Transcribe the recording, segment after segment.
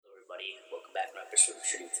everybody. Welcome back to another episode of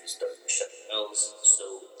Shooting for the Stars with Sean Mills.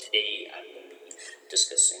 So today I'm going to be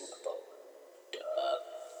discussing about.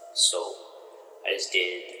 I just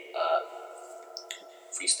did a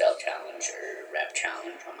freestyle challenge or rap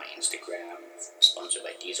challenge on my Instagram, sponsored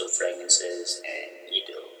by Diesel Fragrances and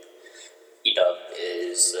Edub. Edub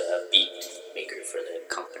is a beat maker for the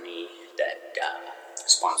company that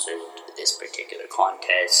sponsored this particular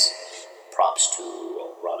contest. Props to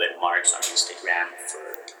Robin Marks on Instagram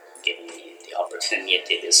for giving me the opportunity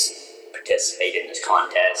to participate in this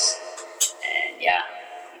contest. And yeah,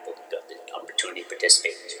 people got the opportunity to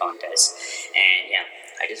participate in this contest. And yeah,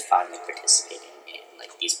 I just find that participating in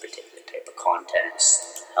like these particular type of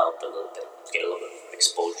contests help a little bit, get a little bit of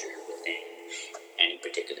exposure within any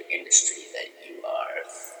particular industry that you are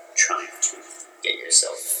trying to get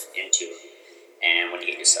yourself into. And when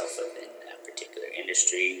you get yourself within that particular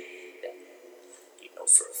industry, then you know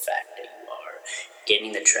for a fact that you are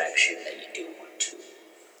getting the traction that you do want to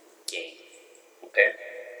gain. Okay?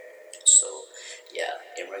 So, yeah,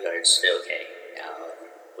 in regards to,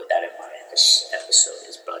 with that in mind, this episode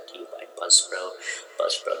is brought to you by Buzzsprout.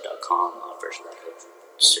 Buzzsprout.com offers a lot of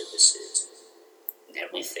services and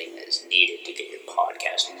everything that is needed to get your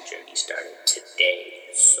podcasting journey started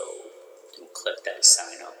today. So, you can click that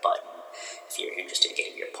sign up button if you're interested in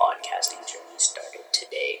getting your podcasting journey started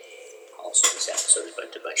today. Also, this episode is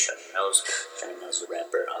brought to you by Sean Mills. Sean Mills is a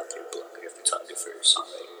rapper, author, blogger, photographer,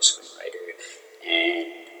 songwriter, screenwriter,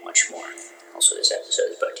 and much more. Also, this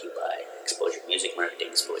episode is brought to you by Exposure Music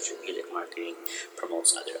Marketing. Exposure Music Marketing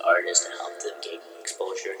promotes other artists to help them gain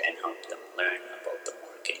exposure and help them learn about the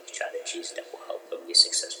marketing strategies that will help them be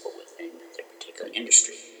successful within their particular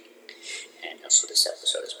industry. And also, this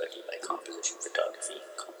episode is brought to you by Composition Photography.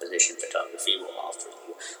 Composition Photography will offer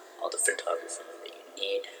you all the photography that you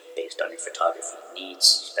need based on your photography needs,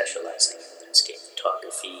 specializing in landscape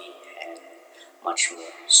photography and much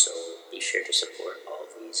more. So be sure to support all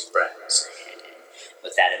of these brands. And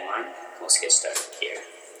with that in mind, let's get started here.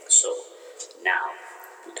 So now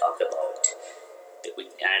we talk about,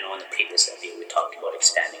 I know in the previous episode we talked about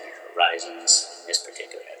expanding your horizons. In this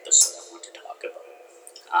particular episode, I want to talk about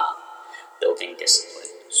building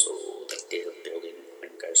discipline. So like building,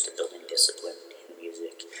 in regards to building discipline in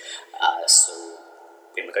music.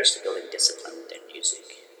 In regards to building discipline within music,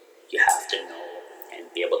 you have to know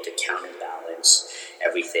and be able to counterbalance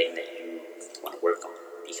everything that you want to work on,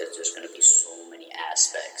 because there's going to be so many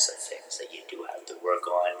aspects of things that you do have to work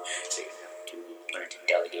on. So you have to learn to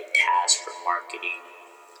delegate tasks for marketing,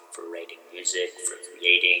 for writing music, for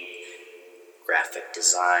creating graphic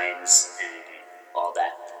designs, and all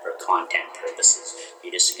that for content purposes.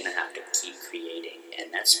 You're just going to have to keep creating,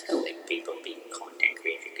 and that's kind of like people being content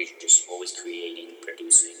creators, because you're just always creating,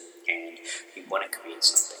 producing, and you want to create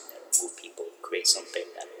something that will move people, create something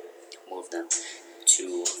that will move them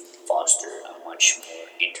to foster a much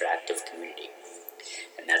more interactive community.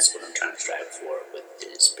 And that's what I'm trying to strive for with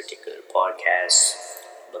this particular podcast,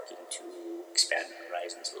 looking to expand my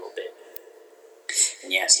horizons a little bit.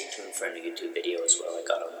 And yeah, stay tuned for a new YouTube video as well. I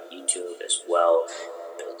got on YouTube as well,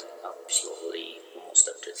 building up slowly, almost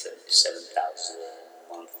up to 7,000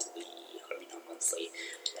 monthly,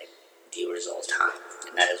 like viewers all the time.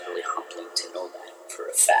 And that is really humbling to know that for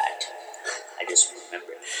a fact. I just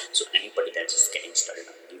remember. So anybody that's just getting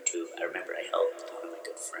started on YouTube, I remember I helped one of my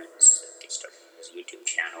good friends get started on his YouTube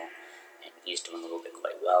channel, and he's doing a little bit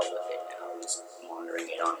quite well with it now. He's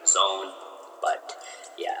monitoring it on his own. But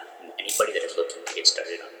yeah, anybody that is looking to get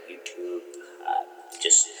started on YouTube,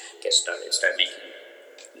 just get started. Start making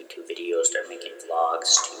YouTube videos, start making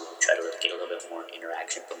vlogs to try to get a little bit more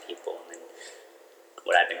interaction from people. And then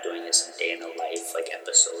what I've been doing is some day in the life, like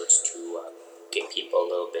episodes, to get people a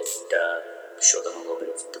little bit, show them a little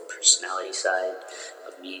bit of the personality side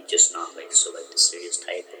of me, just not like the serious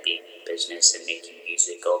type of being in business and making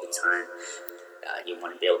music all the time. You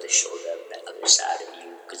want to be able to show them that other side of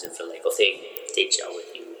you, because if they gel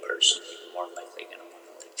with you personally, you're more likely going to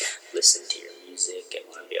want to listen to your music and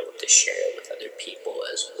want to be able to share it with other people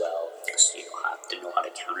as well. So you have to know how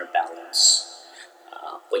to counterbalance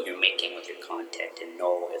what you're making with your content, and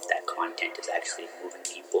know if that content is actually moving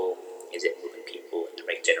people. Is it moving people in the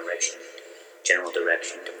right general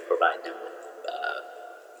direction to provide them with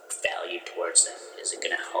value towards them? Is it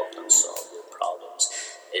going to help them solve their problems?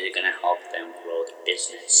 Is it going to help them grow their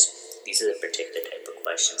business? These are the particular type of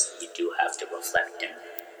questions that you do have to reflect and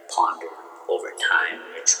ponder over time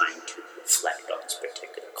when you're trying to reflect on this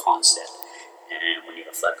particular concept. And when you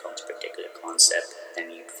reflect on this particular concept, then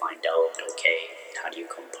you find out, okay, how do you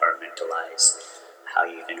compartmentalize how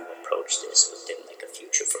you're going to approach this within like a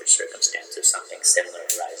future for circumstance if something similar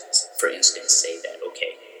arises. For instance, say that,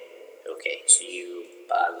 okay, Okay, so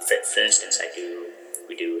for instance,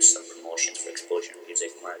 we do some promotions for Exposure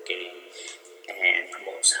Music Marketing and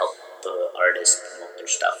help the artists promote their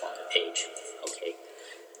stuff on the page. Okay,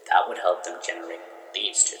 that would help them generate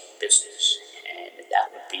leads to the business, and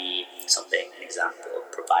that would be something, an example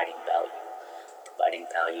of providing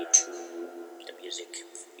value to the music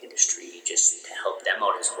industry, just to help them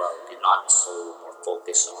out as well. They're not so more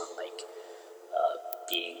focused on like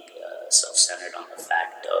being self-centered on the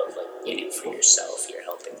fact of like getting for yourself. You're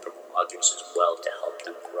helping promote others as well to help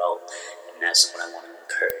them grow, and that's what I want to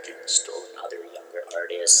encourage and instill in other younger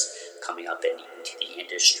artists coming up into the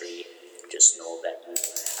industry. Just know that you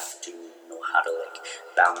have to know how to like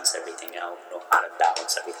balance everything out,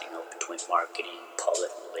 between marketing,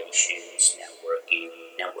 public relations,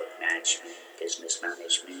 network management, business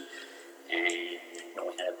management, and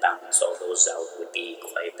knowing how to balance all those out would be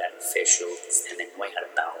quite beneficial. And then knowing how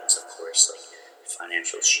to balance, of course, like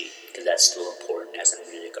financial sheet, because that's still important as a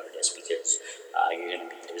music artist, because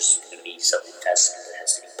there's gonna be some investment that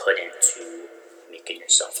has to be put into making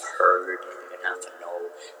yourself heard. You're gonna have to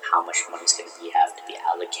know how much money is gonna have to be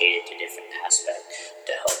allocated to different aspects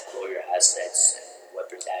to help grow your assets, and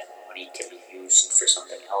whether that money can be used for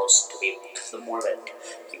something else to be able, because the more that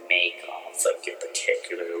you make off like your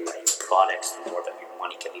particular like products, the more that your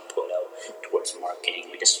money can be put out towards marketing.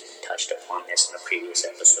 We just touched upon this in a previous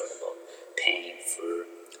episode about paying for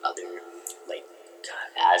other like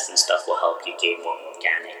ads and stuff will help you gain more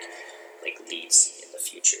organic like leads in the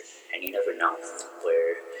future, and you never know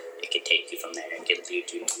where it could take you from there. It could lead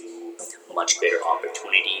you to a much greater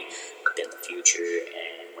opportunity in the future,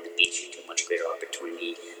 and when it leads you to a much greater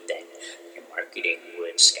opportunity, then your marketing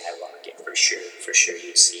would skyrocket for sure. For sure,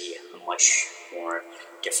 you'd see a much more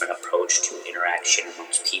different approach to interaction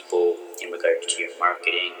amongst people in regard to your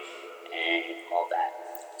marketing and all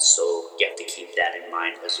that. So you have to keep that in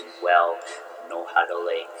mind as well. Know how to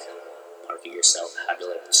like market yourself, how to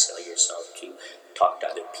like sell yourself, to talk to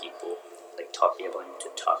other people, be able to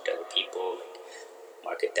talk to other people, like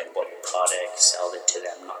market them about your product, sell it to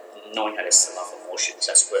them. Not knowing how to sell off emotions.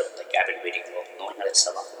 That's where like I've been reading about knowing how to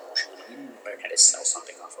sell off emotions. When you learn how to sell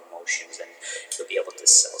something off emotions, then you'll be able to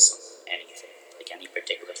sell anything, like any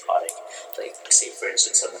particular product. Like say for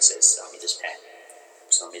instance, someone says, "Sell me this pen."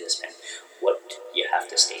 Sell me this pen. What you have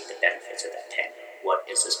to state the benefits of that pen. What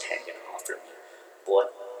is this pen going to offer me?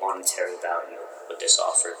 What monetary value would this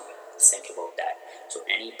offer me? Think about that. So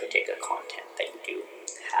any particular content that you do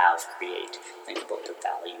think about the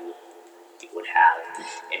value you would have,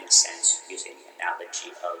 in a sense, using the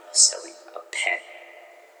analogy of selling a pen.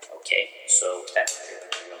 Okay, so with that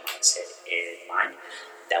entrepreneurial mindset in mind,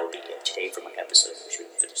 that would be it today for my episode of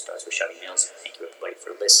Shooting for the Stars with Shouty Mills. Thank you everybody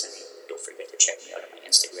for listening. Don't forget to check me out on my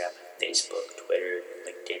Instagram, Facebook, Twitter,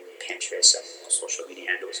 LinkedIn, Pinterest, and all social media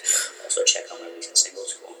handles. Also check out my recent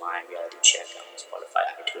singles, Who Am I, Reality Check, on Spotify,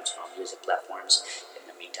 iTunes, and all music platforms. In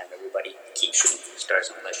the meantime, everybody, keep shooting for the stars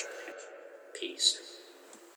and bless your Peace.